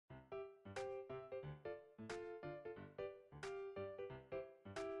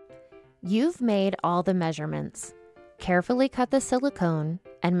You've made all the measurements, carefully cut the silicone,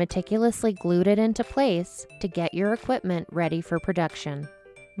 and meticulously glued it into place to get your equipment ready for production.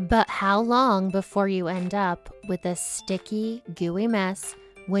 But how long before you end up with a sticky, gooey mess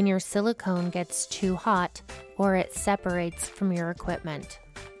when your silicone gets too hot or it separates from your equipment?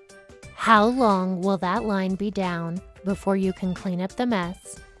 How long will that line be down before you can clean up the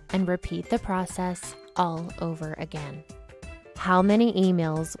mess and repeat the process all over again? How many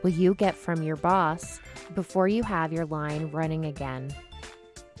emails will you get from your boss before you have your line running again?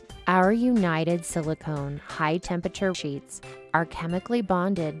 Our United Silicone high-temperature sheets are chemically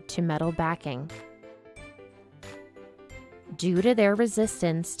bonded to metal backing. Due to their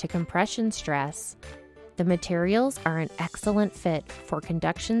resistance to compression stress, the materials are an excellent fit for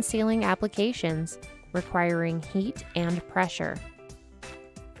conduction sealing applications requiring heat and pressure.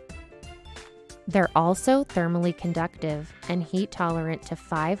 They're also thermally conductive and heat tolerant to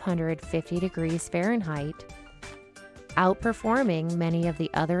 550 degrees Fahrenheit, outperforming many of the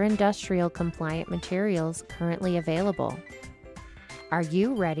other industrial compliant materials currently available. Are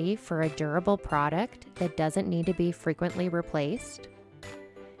you ready for a durable product that doesn't need to be frequently replaced?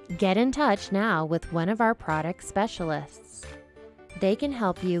 Get in touch now with one of our product specialists. They can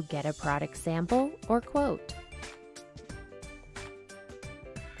help you get a product sample or quote.